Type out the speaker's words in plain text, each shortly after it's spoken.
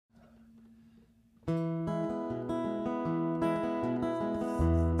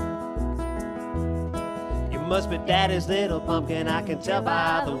must be daddy's little pumpkin, I can tell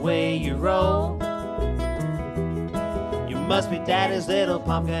by the way you roll. You must be daddy's little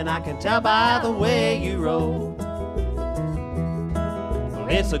pumpkin, I can tell by the way you roll. Well,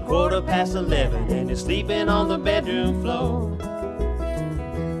 it's 11:15 and you're sleeping on the bedroom floor.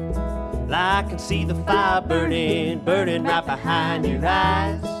 Well, I can see the fire burning right behind your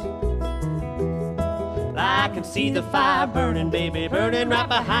eyes. Well, I can see the fire burning, baby, burning right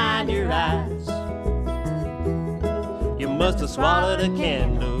behind your eyes. You must have swallowed a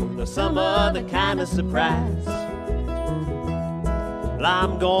candle or some other kind of surprise. Well,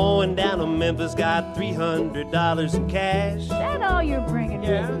 I'm going down to Memphis, got $300 in cash. That all you're bringing?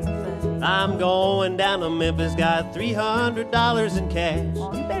 Yeah. I'm going down to Memphis, got $300 in cash.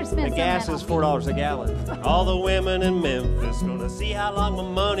 Oh, you better spend the gas is $4 a gallon. All the women in Memphis gonna see how long my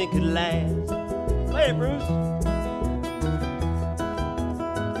money could last. Play it, Bruce.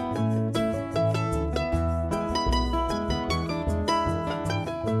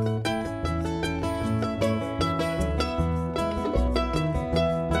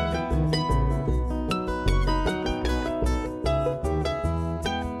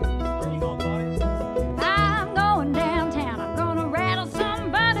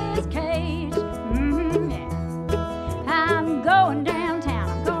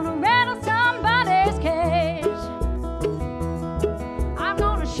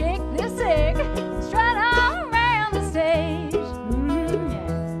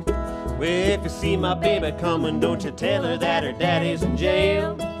 If you see my baby coming, don't you tell her that her daddy's in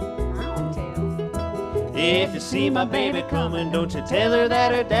jail. I won't tell. If you see my baby coming, don't you tell her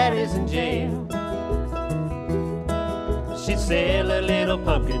that her daddy's in jail. She'd sell a little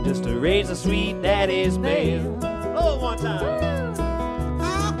pumpkin just to raise a sweet daddy's bail. Oh, one time.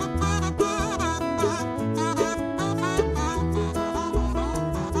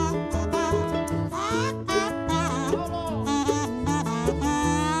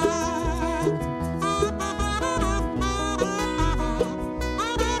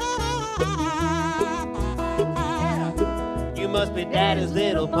 You must be daddy's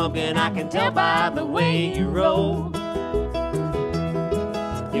little pumpkin, I can tell by the way you roll.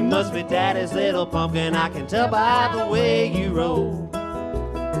 You must be daddy's little pumpkin, I can tell by the way you roll.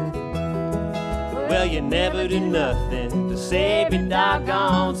 Well, you never do nothing to save your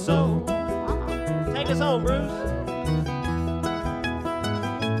doggone soul. Take us home, Bruce.